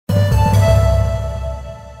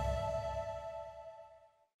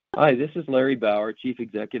Hi, this is Larry Bauer, Chief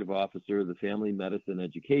Executive Officer of the Family Medicine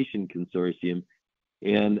Education Consortium,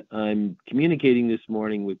 and I'm communicating this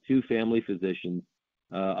morning with two family physicians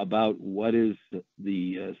about what is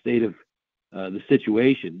the state of the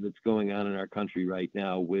situation that's going on in our country right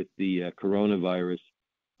now with the coronavirus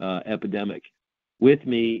epidemic. With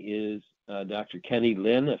me is Dr. Kenneth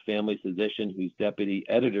Lin, a family physician who's Deputy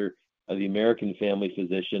Editor of the American Family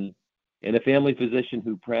Physician, and a family physician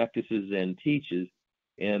who practices and teaches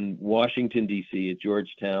in Washington, D.C. at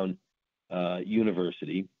Georgetown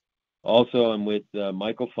University. Also, I'm with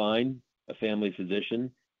Michael Fine, a family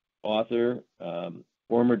physician, author,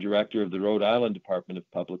 former director of the Rhode Island Department of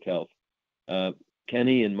Public Health.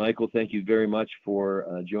 Kenny and Michael, thank you very much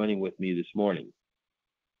for joining with me this morning.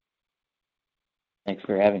 Thanks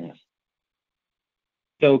for having us.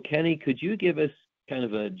 So, Kenny, could you give us kind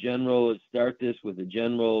of a general, start this with a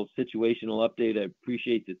general situational update? I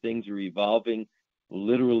appreciate that things are evolving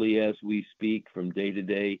literally as we speak from day to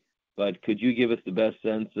day, but could you give us the best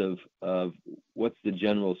sense of what's the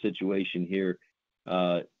general situation here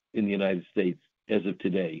in the United States as of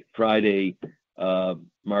today, Friday,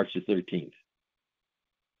 March the 13th?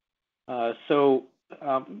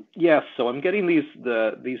 Yes, so I'm getting these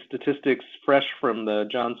statistics fresh from the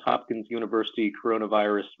Johns Hopkins University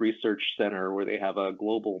Coronavirus Research Center, where they have a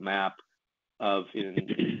global map of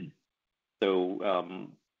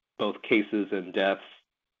both cases and deaths.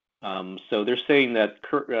 So they're saying that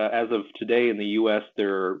as of today in the U.S.,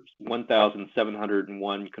 there are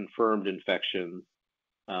 1,701 confirmed infections,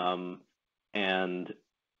 and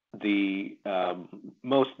the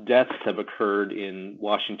most deaths have occurred in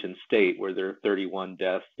Washington State, where there are 31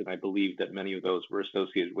 deaths, and I believe that many of those were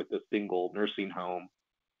associated with a single nursing home.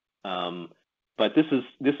 But this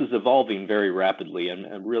is evolving very rapidly,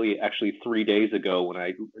 and really, actually, 3 days ago, when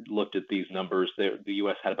I looked at these numbers, the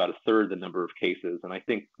U.S. had about a third the number of cases, and I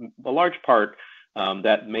think a large part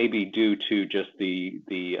that may be due to just the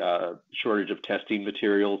shortage of testing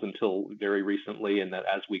materials until very recently, and that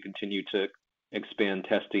as we continue to expand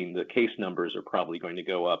testing, the case numbers are probably going to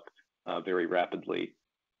go up very rapidly.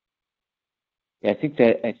 Yeah, I think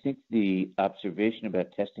the observation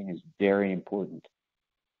about testing is very important.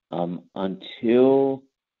 Until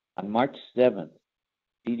on March 7th,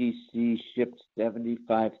 CDC shipped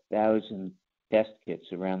 75,000 test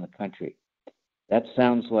kits around the country. That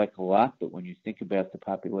sounds like a lot, but when you think about the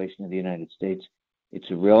population of the United States,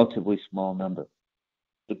 it's a relatively small number.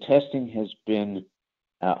 So testing has been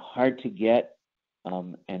hard to get,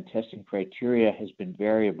 and testing criteria has been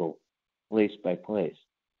variable place by place.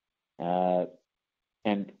 And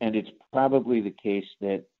it's probably the case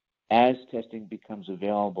that as testing becomes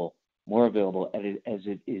more available, as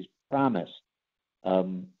it is promised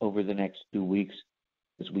over the next 2 weeks,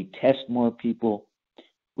 as we test more people,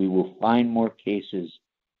 we will find more cases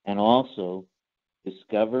and also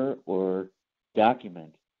discover or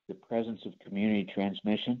document the presence of community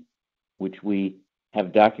transmission, which we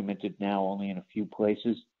have documented now only in a few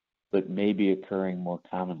places, but may be occurring more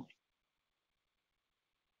commonly.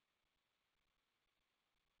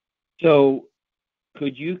 So,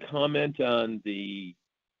 could you comment on the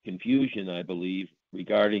confusion, I believe,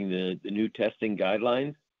 regarding the new testing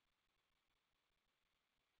guidelines?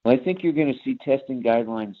 Well, I think you're going to see testing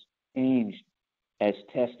guidelines change as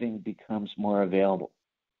testing becomes more available.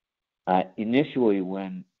 Initially,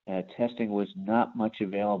 when testing was not much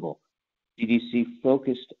available, CDC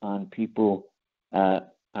focused on people on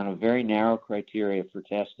a very narrow criteria for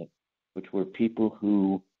testing, which were people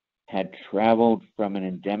who had traveled from an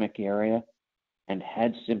endemic area and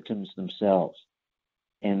had symptoms themselves.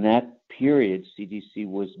 In that period, CDC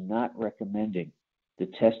was not recommending the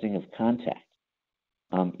testing of contact,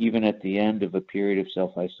 even at the end of a period of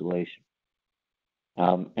self-isolation.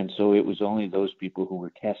 And so it was only those people who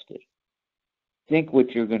were tested. I think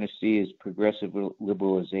what you're going to see is progressive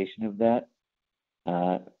liberalization of that.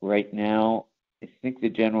 Right now, I think the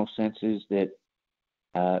general sense is that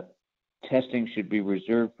testing should be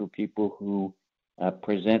reserved for people who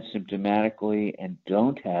present symptomatically and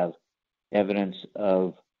don't have evidence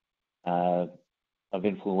of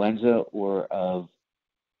influenza or of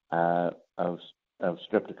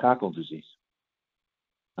streptococcal disease.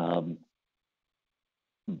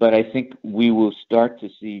 But I think we will start to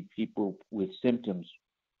see people with symptoms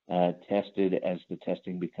tested as the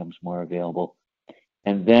testing becomes more available.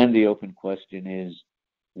 And then the open question is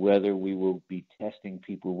whether we will be testing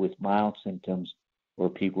people with mild symptoms or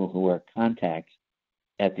people who are contacts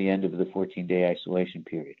at the end of the 14-day isolation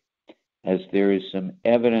period. As there is some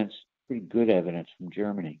evidence, pretty good evidence from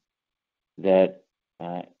Germany, that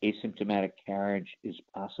asymptomatic carriage is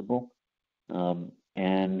possible,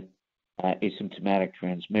 and asymptomatic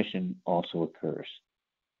transmission also occurs.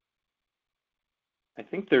 I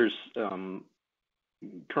think there's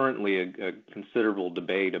currently a considerable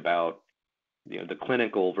debate about the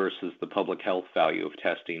clinical versus the public health value of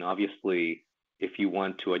testing. Obviously, if you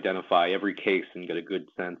want to identify every case and get a good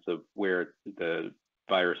sense of where the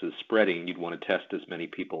virus is spreading, you'd want to test as many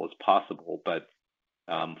people as possible. But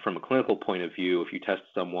from a clinical point of view, if you test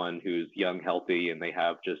someone who's young, healthy, and they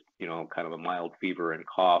have just kind of a mild fever and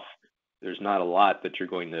cough, there's not a lot that you're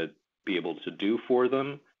going to be able to do for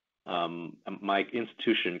them. My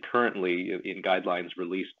institution currently, in guidelines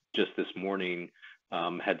released just this morning,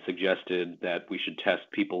 had suggested that we should test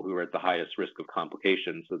people who are at the highest risk of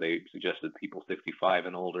complications. So they suggested people 65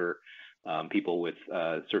 and older, people with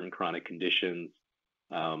certain chronic conditions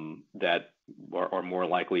that are more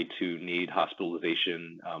likely to need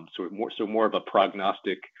hospitalization. So more of a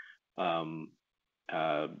prognostic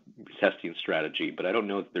testing strategy. But I don't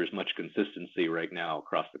know that there's much consistency right now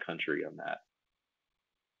across the country on that.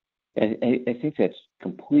 I think that's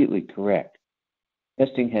completely correct.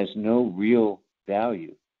 Testing has no real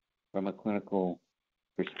value from a clinical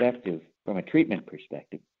perspective, from a treatment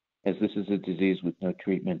perspective, as this is a disease with no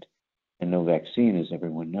treatment and no vaccine, as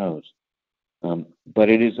everyone knows. But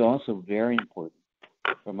it is also very important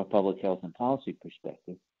from a public health and policy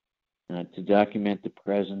perspective to document the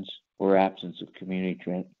presence or absence of community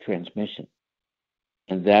transmission.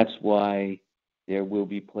 And that's why there will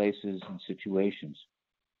be places and situations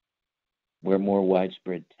where more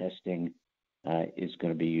widespread testing is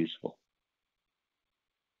going to be useful.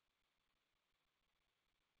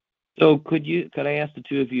 So could I ask the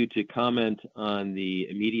two of you to comment on the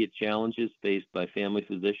immediate challenges faced by family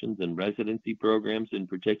physicians and residency programs in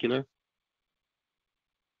particular?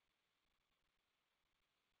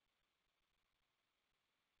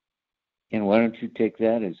 And why don't you take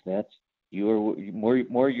that, as that's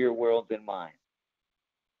more your world than mine?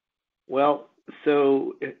 Well,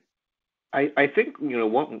 so I think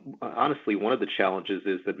honestly, one of the challenges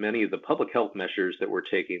is that many of the public health measures that we're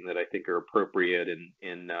taking that I think are appropriate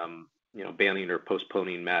in banning or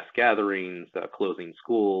postponing mass gatherings, closing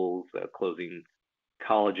schools, closing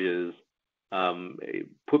colleges,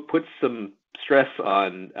 puts some stress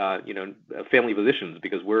on family physicians,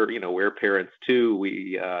 because we're parents too.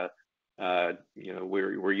 We're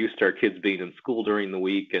used to our kids being in school during the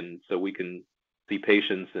week, and so we can see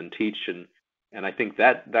patients and teach, and I think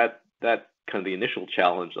that kind of the initial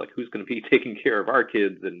challenge, like who's going to be taking care of our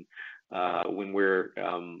kids, and when we're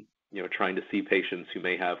trying to see patients who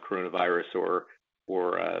may have coronavirus or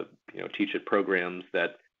teach at programs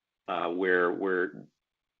that where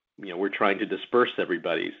we're trying to disperse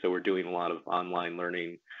everybody, so we're doing a lot of online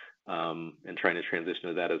learning and trying to transition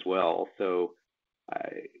to that as well. So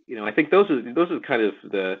I think those are kind of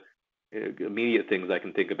the immediate things I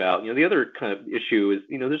can think about. The other kind of issue is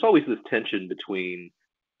there's always this tension between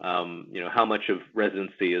how much of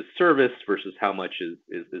residency is service versus how much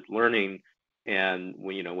is learning. And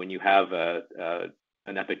when you have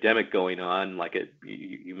an epidemic going on, like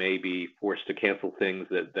you may be forced to cancel things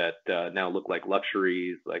that now look like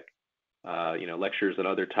luxuries, like lectures on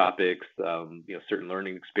other topics, certain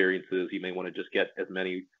learning experiences. You may want to just get as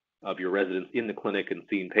many of your residents in the clinic and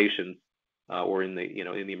seeing patients, or in the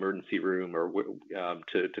the emergency room, or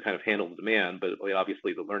to kind of handle the demand. But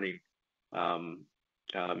obviously the learning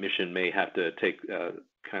mission may have to take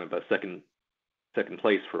kind of a second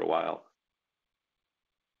place for a while.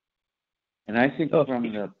 And I think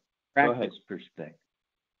from the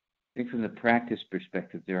practice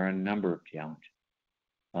perspective, there are a number of challenges.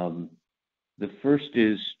 The first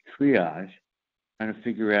is triage, trying to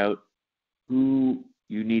figure out who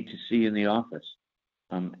you need to see in the office,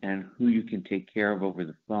 and who you can take care of over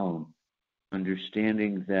the phone,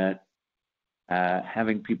 understanding that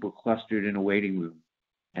having people clustered in a waiting room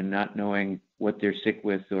and not knowing what they're sick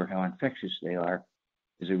with or how infectious they are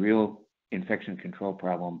is a real infection control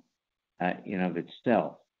problem in of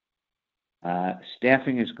itself.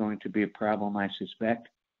 Staffing is going to be a problem, I suspect,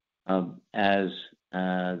 as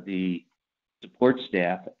the support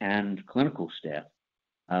staff and clinical staff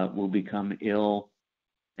will become ill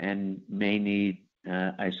and may need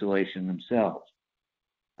isolation themselves.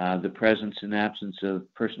 The presence and absence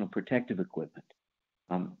of personal protective equipment,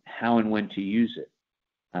 how and when to use it,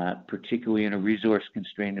 particularly in a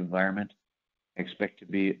resource-constrained environment, I expect to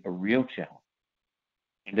be a real challenge.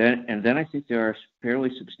 And then I think there are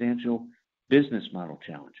fairly substantial business model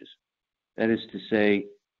challenges. That is to say,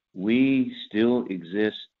 we still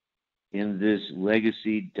exist in this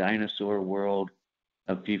legacy dinosaur world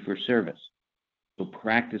of fee-for-service. So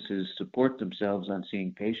practices support themselves on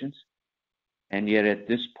seeing patients, and yet at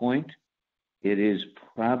this point, it is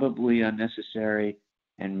probably unnecessary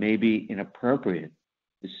and maybe inappropriate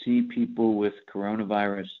to see people with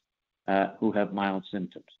coronavirus who have mild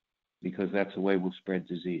symptoms, because that's the way we'll spread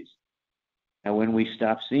disease. And when we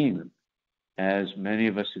stop seeing them, as many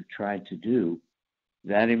of us have tried to do,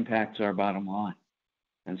 that impacts our bottom line.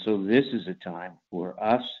 And so this is a time for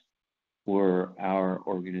us, for our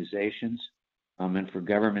organizations, and for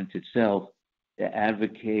government itself to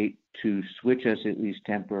advocate to switch us, at least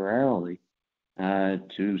temporarily,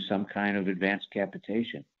 to some kind of advanced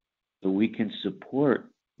capitation, so we can support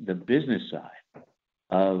the business side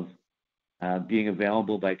of being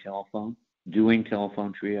available by telephone, doing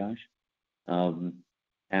telephone triage,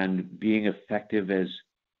 and being effective as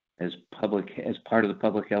part of the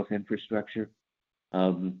public health infrastructure,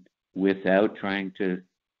 without trying to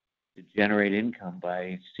generate income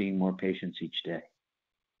by seeing more patients each day.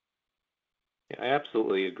 I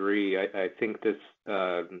absolutely agree. I think this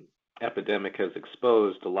epidemic has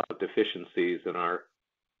exposed a lot of deficiencies in our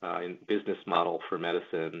business model for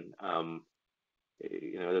medicine.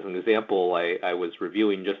 As an example, I was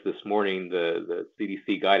reviewing just this morning the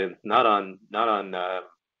CDC guidance, not on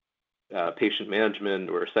patient management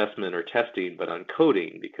or assessment or testing, but on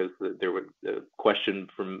coding, because there was a question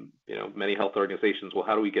from many health organizations. Well,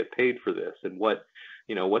 how do we get paid for this, and what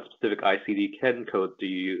specific ICD-10 codes do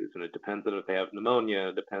you use? And it depends on if they have pneumonia.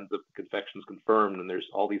 It depends if the infection's confirmed, and there's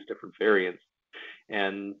all these different variants.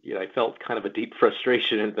 And I felt kind of a deep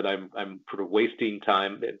frustration that I'm sort of wasting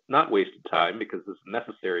time. It's not wasted time, because it's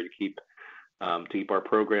necessary to keep our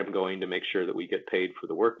program going, to make sure that we get paid for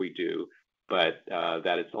the work we do. But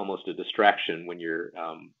that it's almost a distraction when you're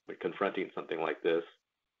confronting something like this.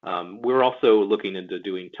 We're also looking into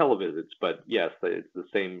doing televisits, but yes, it's the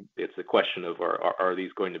same. It's a question of are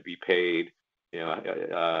these going to be paid?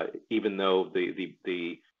 Even though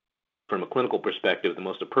the from a clinical perspective, the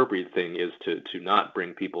most appropriate thing is to not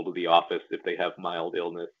bring people to the office if they have mild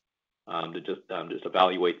illness, to just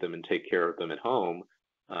evaluate them and take care of them at home.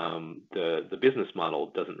 The business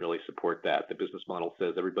model doesn't really support that. The business model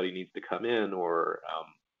says everybody needs to come in, or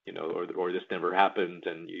this never happened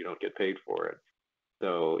and you don't get paid for it.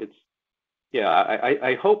 So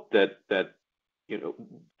I hope that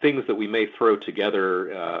things that we may throw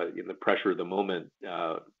together in the pressure of the moment,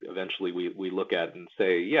 eventually we look at and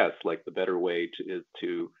say, yes, like the better way is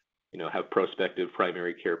to have prospective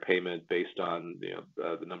primary care payment based on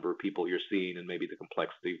the number of people you're seeing and maybe the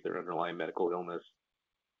complexity of their underlying medical illness.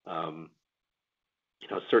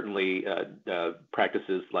 Certainly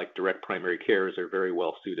practices like direct primary cares are very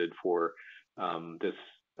well suited for this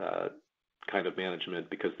kind of management,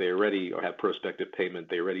 because they already have prospective payment,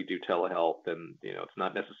 they already do telehealth, and it's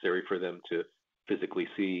not necessary for them to physically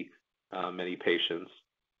see many patients.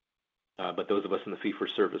 But those of us in the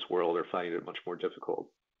fee-for-service world are finding it much more difficult.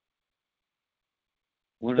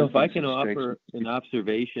 So if I can offer an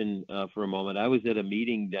observation for a moment, I was at a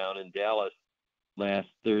meeting down in Dallas last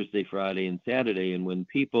Thursday, Friday, and Saturday, and when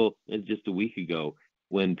people, just a week ago,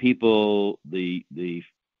 when people, the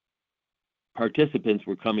participants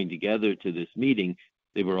were coming together to this meeting,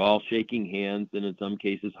 they were all shaking hands and in some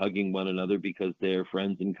cases hugging one another because they're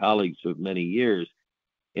friends and colleagues for many years.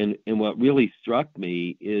 And what really struck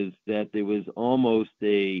me is that there was almost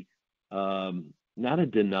a not a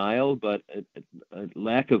denial, but a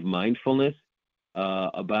lack of mindfulness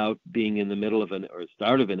about being in the middle of or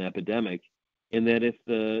start of an epidemic, and that if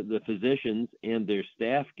the physicians and their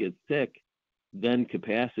staff get sick, then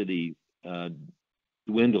capacity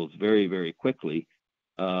dwindles very, very quickly.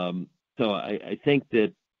 So I think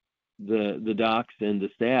that the docs and the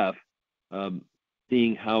staff,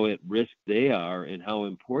 seeing how at risk they are and how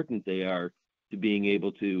important they are to being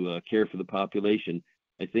able to care for the population,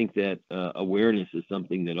 I think that awareness is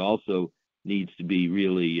something that also needs to be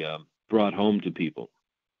really brought home to people.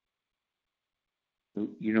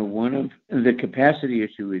 One of the capacity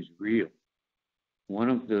issue is real. One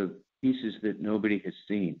of the pieces that nobody has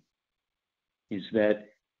seen is that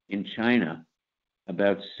in China,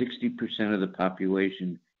 about 60% of the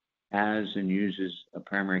population has and uses a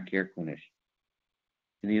primary care clinician.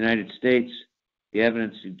 In the United States, the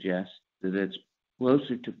evidence suggests that it's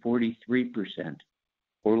closer to 43%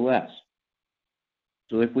 or less.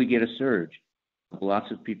 So if we get a surge of lots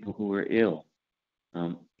of people who are ill,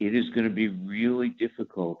 it is going to be really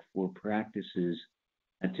difficult for practices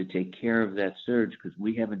to take care of that surge, because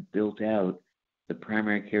we haven't built out the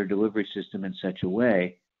primary care delivery system in such a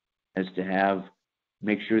way as to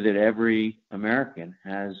make sure that every American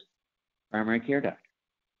has primary care doctor.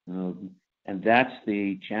 And that's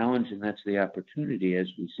the challenge, and that's the opportunity as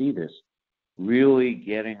we see this, really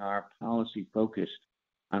getting our policy focused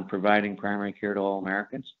on providing primary care to all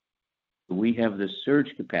Americans, We have the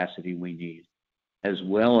surge capacity we need, as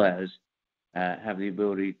well as have the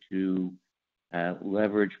ability to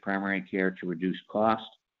leverage primary care to reduce cost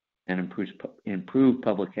and improve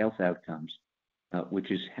public health outcomes,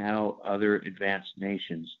 which is how other advanced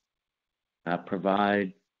nations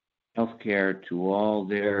provide health care to all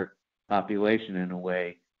their population in a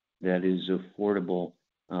way that is affordable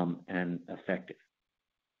and effective.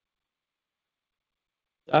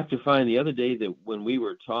 Dr. Fine, the other day that when we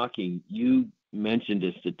were talking, you mentioned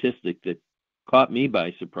a statistic that caught me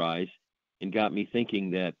by surprise and got me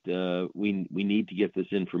thinking that we need to get this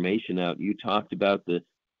information out. You talked about the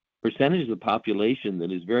percentage of the population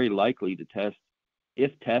that is very likely to test,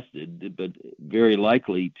 if tested, but very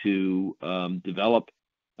likely to develop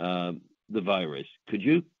the virus. Could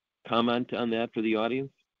you comment on that for the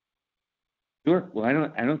audience? Sure. Well,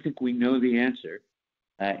 I don't think we know the answer.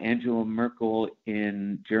 Angela Merkel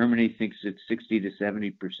in Germany thinks it's 60 to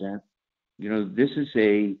 70%. This is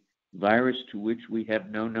a virus to which we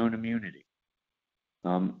have no known immunity,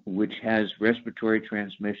 which has respiratory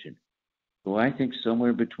transmission. So I think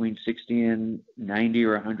somewhere between 60 and 90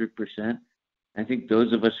 or 100%. I think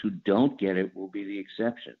those of us who don't get it will be the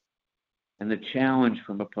exception. And the challenge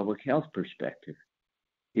from a public health perspective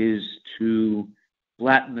is to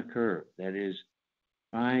flatten the curve. That is,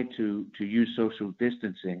 try to use social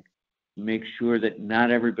distancing to make sure that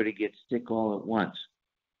not everybody gets sick all at once.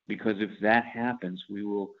 Because if that happens, we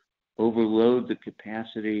will overload the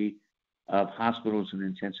capacity of hospitals and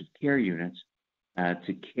intensive care units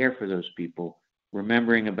to care for those people,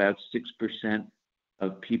 remembering about 6%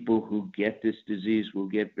 of people who get this disease will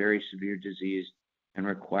get very severe disease and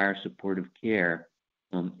require supportive care.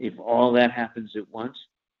 If all that happens at once,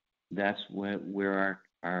 that's where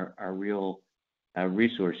our real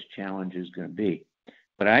resource challenge is going to be.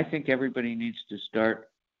 But I think everybody needs to start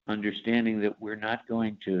understanding that we're not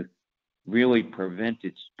going to really prevent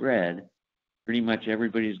its spread. Pretty much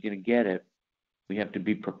everybody's going to get it. We have to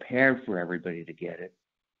be prepared for everybody to get it,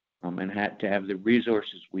 and to have the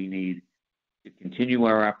resources we need to continue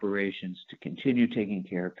our operations, to continue taking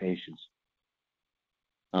care of patients,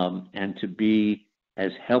 and to be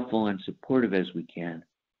as helpful and supportive as we can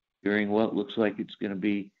during what looks like it's going to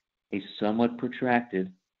be a somewhat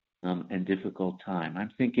protracted and difficult time.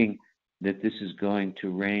 I'm thinking that this is going to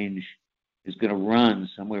run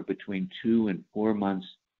somewhere between 2 and 4 months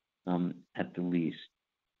at the least.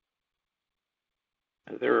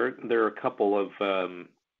 There are a couple of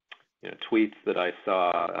tweets that I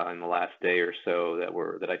saw in the last day or so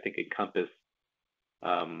that I think encompass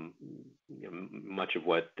much of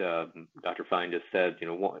what Dr. Fine just said.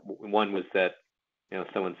 One was that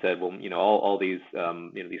someone said, well, all these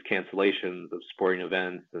these cancellations of sporting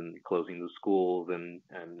events and closing the schools and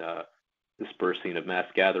dispersing of mass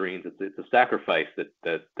gatherings, it's a sacrifice that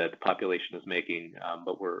the population is making,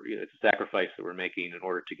 but it's a sacrifice that we're making in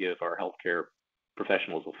order to give our healthcare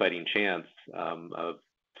professionals a fighting chance of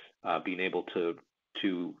being able to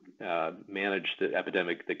manage the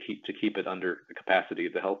epidemic, to keep it under the capacity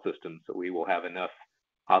of the health system, so we will have enough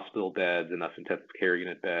hospital beds, enough intensive care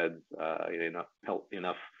unit beds,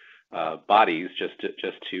 enough bodies just to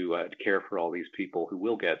care for all these people who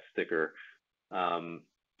will get sicker.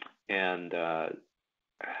 And the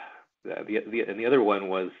other one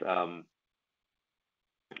was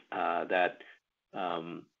that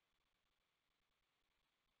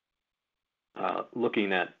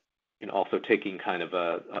looking at also taking kind of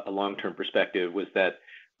a long-term perspective, was that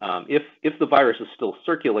if the virus is still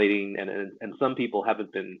circulating and some people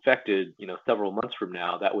haven't been infected, several months from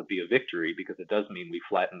now, that would be a victory, because it does mean we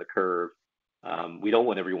flatten the curve. We don't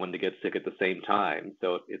want everyone to get sick at the same time.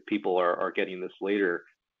 So if people are getting this later,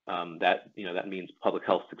 that means public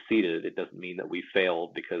health succeeded. It doesn't mean that we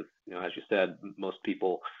failed, because as you said, most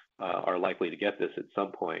people are likely to get this at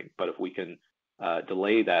some point. But if we can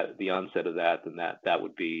delay the onset of that, then that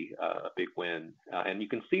would be a big win. And you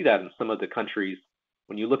can see that in some of the countries.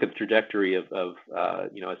 When you look at the trajectory of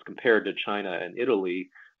as compared to China and Italy,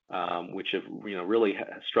 which have really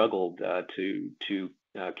struggled to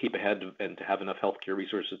keep ahead and to have enough healthcare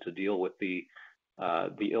resources to deal with the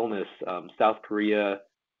illness, South Korea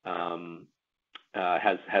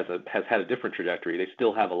has had a different trajectory. They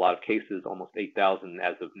still have a lot of cases, almost 8,000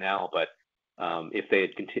 as of now, but if they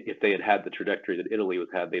had the trajectory that Italy was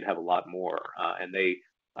had, they'd have a lot more, and they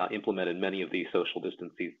implemented many of these social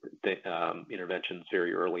distancing interventions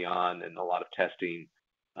very early on, and a lot of testing,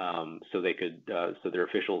 so they could, so their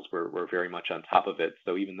officials were very much on top of it.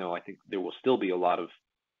 So even though I think there will still be a lot of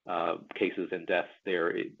cases and deaths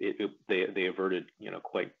there, they averted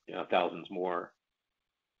quite thousands more.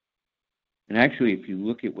 And actually, if you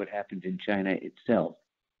look at what happened in China itself,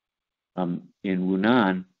 In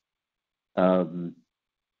Wuhan,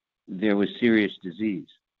 there was serious disease,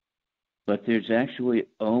 but there's actually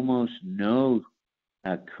almost no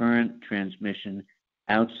current transmission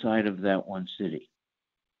outside of that one city.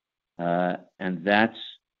 And that's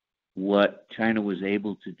what China was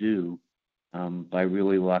able to do by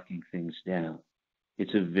really locking things down.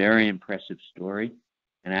 It's a very impressive story.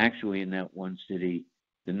 And actually, in that one city,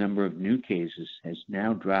 the number of new cases has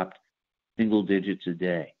now dropped single digits a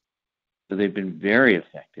day. So they've been very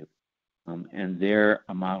effective. And they're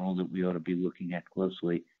a model that we ought to be looking at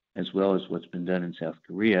closely, as well as what's been done in South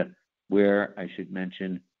Korea, where I should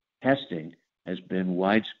mention testing has been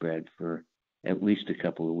widespread for at least a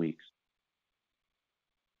couple of weeks.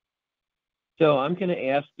 So I'm going to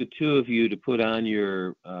ask the two of you to put on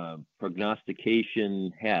your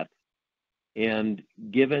prognostication hats. And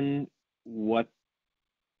given what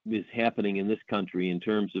is happening in this country in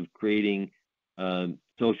terms of creating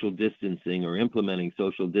social distancing or implementing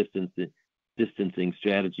social distancing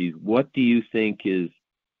strategies, what do you think is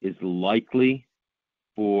likely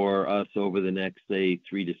for us over the next, say,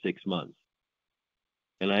 3 to 6 months?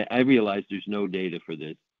 And I realize there's no data for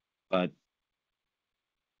this, but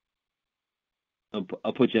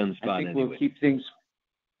I'll put you on the spot anyway. We'll keep things.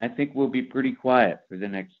 I think we'll be pretty quiet for the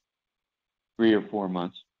next 3 or 4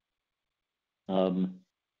 months.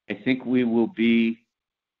 I think we will be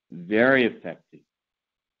very effective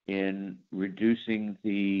in reducing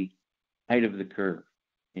the height of the curve,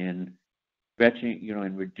 in stretching,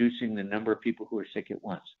 in reducing the number of people who are sick at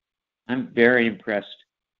once. I'm very impressed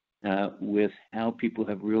with how people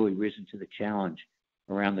have really risen to the challenge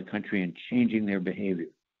around the country and changing their behavior,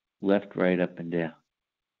 left, right, up, and down.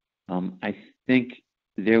 I think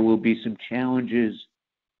there will be some challenges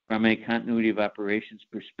from a continuity of operations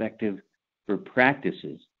perspective for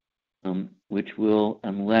practices, which will,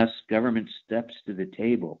 unless government steps to the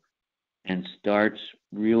table and starts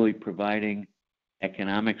really providing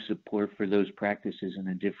economic support for those practices in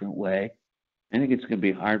a different way, I think it's going to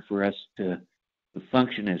be hard for us to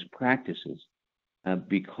function as practices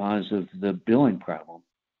because of the billing problem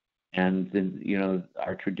and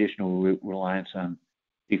our traditional reliance on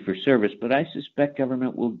fee-for-service. But I suspect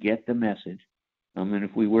government will get the message. And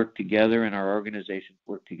if we work together and our organizations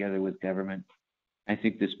work together with government, I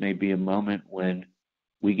think this may be a moment when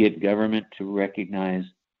we get government to recognize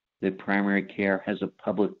that primary care has a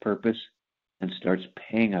public purpose and starts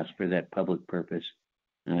paying us for that public purpose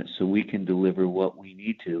so we can deliver what we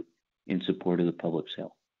need to in support of the public's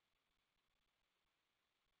health.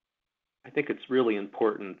 I think it's really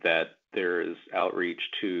important that there is outreach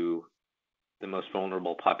to the most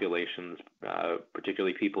vulnerable populations,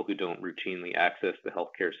 particularly people who don't routinely access the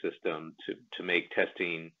healthcare system, to make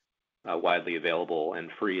testing widely available and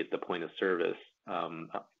free at the point of service.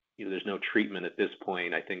 There's no treatment at this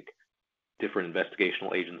point. I think different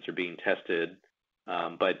investigational agents are being tested,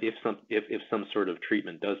 but if some sort of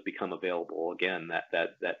treatment does become available, again,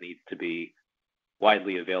 that needs to be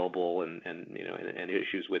widely available, and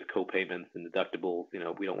issues with co-payments and deductibles.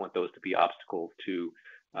 We don't want those to be obstacles to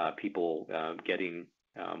people getting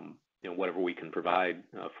whatever we can provide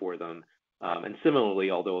for them. And similarly,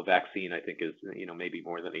 although a vaccine I think is maybe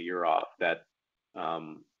more than a year off, that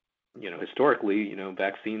historically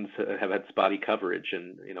vaccines have had spotty coverage,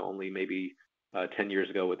 and only maybe 10 years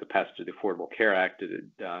ago with the passage of the Affordable Care Act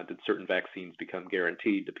did certain vaccines become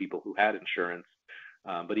guaranteed to people who had insurance.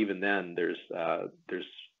 But even then, there's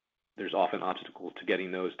often obstacles to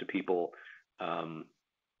getting those to people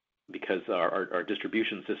because our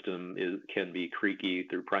distribution system can be creaky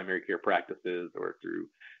through primary care practices or through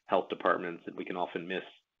health departments, and we can often miss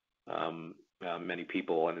many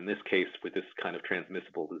people. And in this case, with this kind of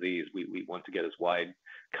transmissible disease, we want to get as wide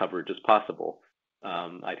coverage as possible.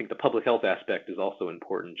 I think the public health aspect is also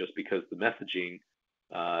important, just because the messaging,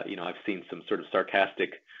 I've seen some sort of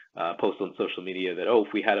sarcastic posts on social media that,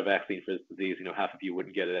 if we had a vaccine for this disease, half of you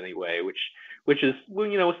wouldn't get it anyway, which is,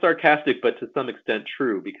 sarcastic, but to some extent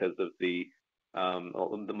true, because of the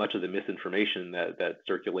much of the misinformation that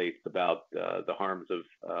circulates about the harms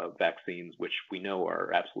of vaccines, which we know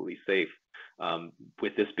are absolutely safe.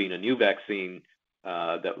 With this being a new vaccine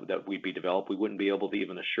that we'd be developed, we wouldn't be able to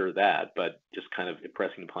even assure that, but just kind of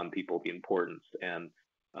impressing upon people the importance and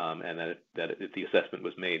that if the assessment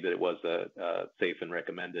was made that it was safe and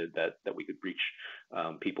recommended, that we could reach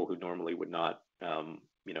people who normally would not,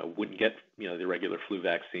 wouldn't get the regular flu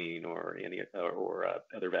vaccine or any or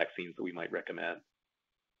other vaccines that we might recommend.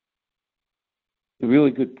 A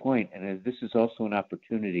really good point, and this is also an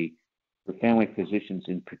opportunity for family physicians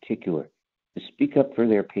in particular to speak up for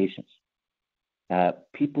their patients.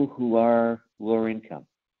 People who are lower income,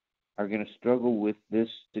 are going to struggle with this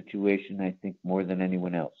situation, I think, more than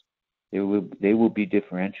anyone else. They will be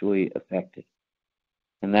differentially affected.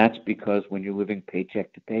 And that's because when you're living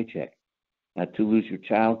paycheck to paycheck, to lose your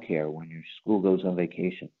child care when your school goes on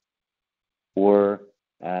vacation, or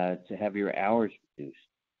to have your hours reduced,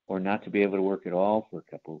 or not to be able to work at all for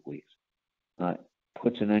a couple of weeks,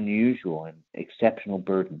 puts an unusual and exceptional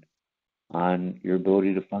burden on your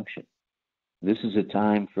ability to function. This is a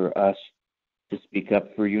time for us to speak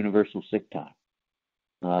up for universal sick time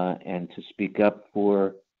and to speak up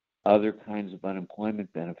for other kinds of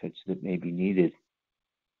unemployment benefits that may be needed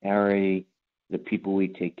to carry the people we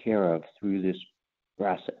take care of through this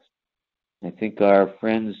process. I think our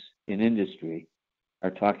friends in industry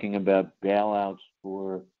are talking about bailouts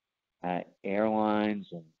for airlines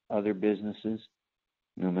and other businesses,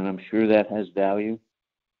 and I'm sure that has value,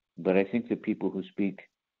 but I think the people who speak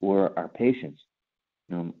for our patients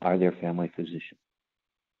are their family physicians.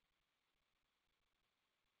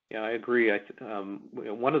 Yeah, I agree.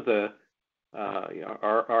 One of the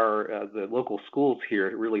the local schools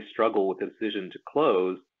here really struggle with the decision to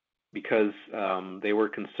close because they were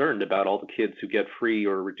concerned about all the kids who get free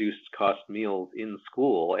or reduced cost meals in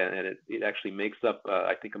school, and it actually makes up,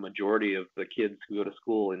 I think, a majority of the kids who go to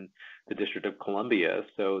school in the District of Columbia.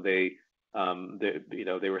 So they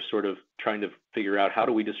were sort of trying to figure out, how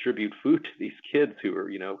do we distribute food to these kids who are,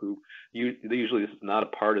 usually this is not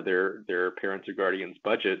a part of their parents or guardians'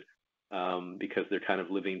 budget, because they're kind of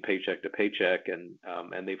living paycheck to paycheck,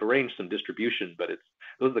 and they've arranged some distribution, but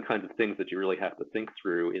those are the kinds of things that you really have to think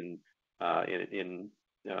through in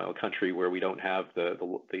a country where we don't have the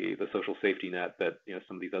social safety net that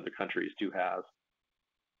some of these other countries do have.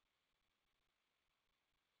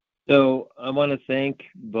 So I want to thank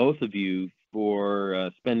both of you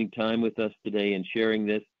for spending time with us today and sharing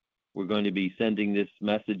this. We're going to be sending this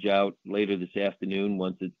message out later this afternoon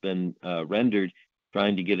once it's been rendered,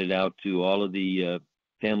 trying to get it out to all of the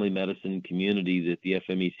family medicine community that the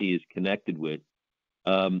FMEC is connected with.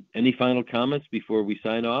 Any final comments before we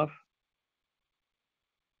sign off?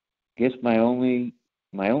 I guess my only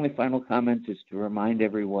final comment is to remind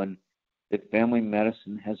everyone that family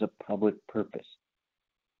medicine has a public purpose.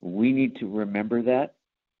 We need to remember that.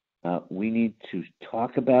 We need to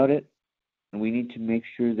talk about it, and we need to make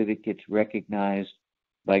sure that it gets recognized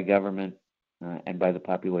by government and by the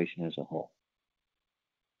population as a whole.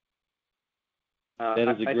 That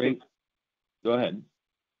is a great. Go ahead.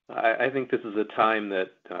 I think this is a time that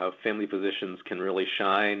family physicians can really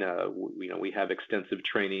shine. We have extensive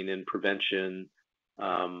training in prevention,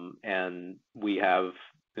 and we have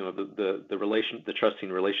the trusting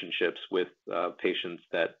relationships with patients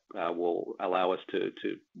that will allow us to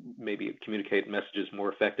maybe communicate messages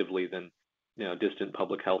more effectively than distant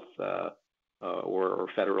public health or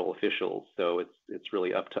federal officials. So it's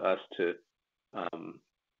really up to us to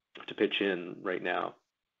pitch in right now.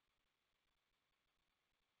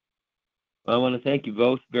 I want to thank you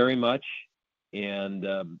both very much, and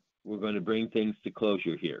we're going to bring things to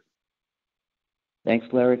closure here. Thanks,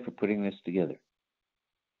 Larry, for putting this together.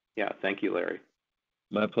 Yeah, thank you, Larry.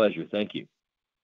 My pleasure. Thank you.